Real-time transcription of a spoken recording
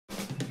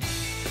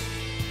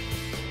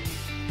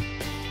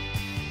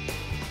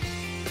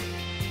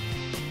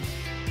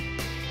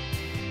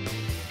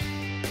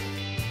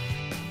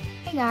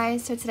Hey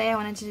guys, so today I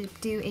wanted to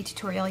do a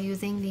tutorial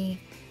using the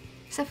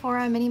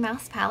Sephora Minnie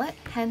Mouse palette,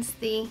 hence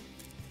the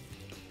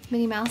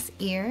Minnie Mouse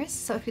ears.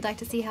 So if you'd like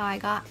to see how I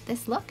got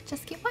this look,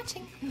 just keep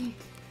watching.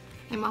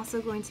 I'm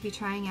also going to be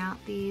trying out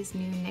these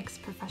new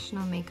NYX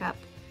Professional Makeup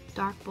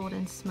Dark Bold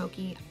and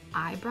Smoky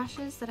eye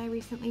brushes that I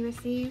recently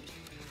received.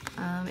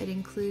 It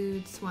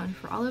includes one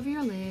for all over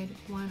your lid,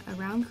 one a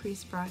round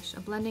crease brush, a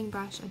blending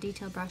brush, a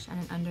detail brush, and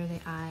an under the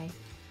eye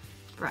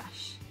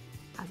brush,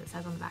 as it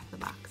says on the back of the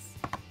box.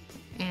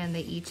 And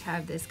they each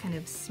have this kind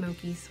of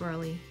smoky,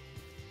 swirly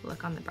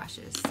look on the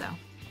brushes, so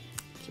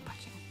keep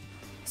watching.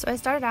 So I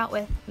started out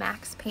with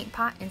MAC's Paint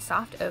Pot in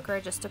Soft Ochre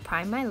just to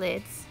prime my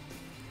lids.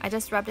 I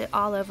just rubbed it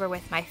all over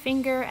with my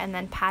finger and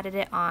then patted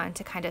it on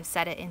to kind of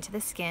set it into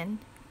the skin.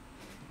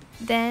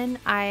 Then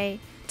I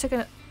took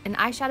an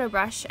eyeshadow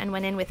brush and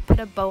went in with Put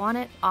a Bow on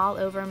It all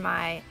over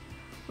my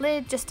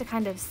lid just to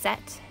kind of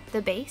set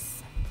the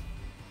base.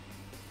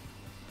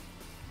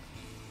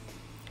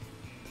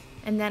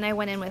 And then I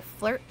went in with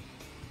Flirt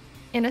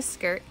in a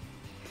Skirt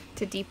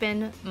to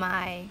deepen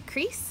my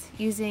crease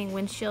using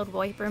windshield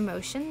wiper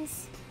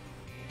motions.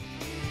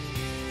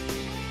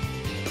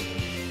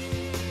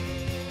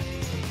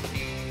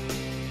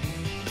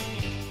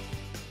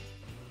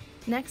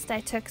 Next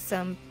I took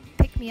some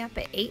Pick Me Up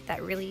at 8,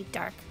 that really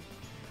dark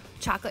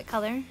chocolate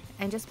color,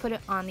 and just put it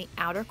on the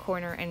outer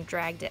corner and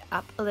dragged it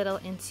up a little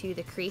into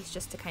the crease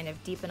just to kind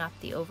of deepen up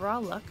the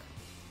overall look.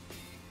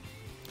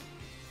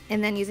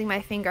 And then using my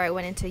finger I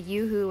went into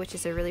Yoo-Hoo, which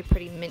is a really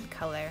pretty mint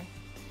color,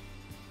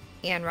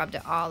 and rubbed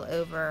it all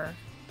over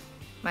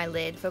my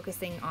lid,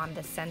 focusing on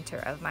the center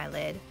of my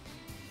lid.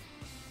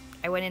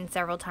 I went in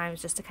several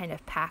times just to kind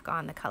of pack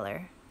on the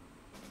color.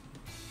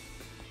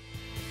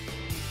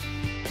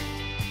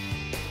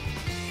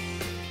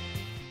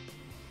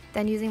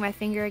 Then using my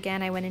finger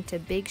again, I went into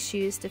Big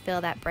Shoes to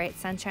fill that bright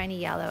sunshiny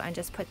yellow and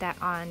just put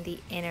that on the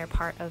inner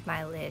part of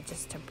my lid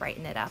just to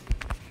brighten it up.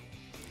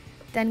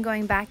 Then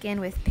going back in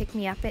with Pick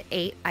Me Up at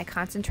 8, I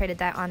concentrated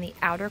that on the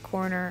outer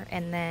corner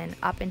and then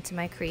up into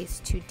my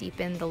crease to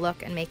deepen the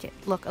look and make it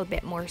look a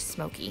bit more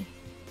smoky.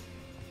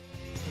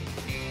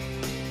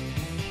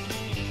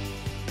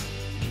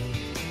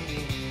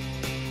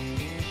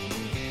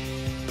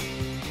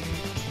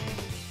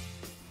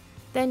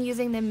 Then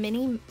using the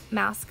Minnie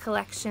Mouse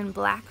Collection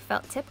Black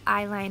Felt Tip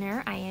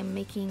Eyeliner, I am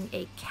making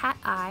a cat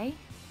eye.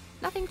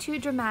 Nothing too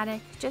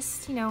dramatic,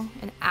 just, you know,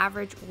 an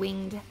average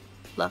winged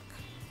look.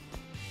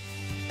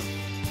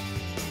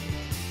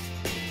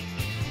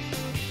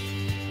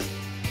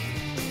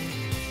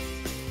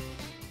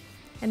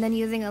 And then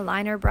using a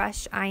liner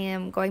brush, I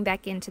am going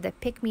back into the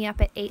Pick Me Up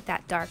at 8,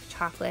 that dark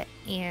chocolate,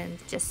 and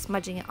just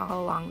smudging it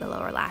all along the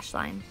lower lash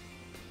line.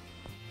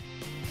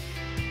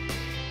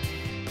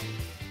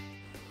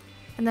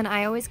 And then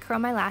I always curl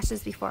my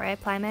lashes before I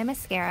apply my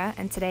mascara,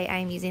 and today I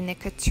am using the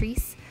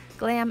Catrice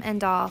Glam &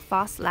 Doll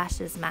False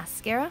Lashes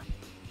Mascara.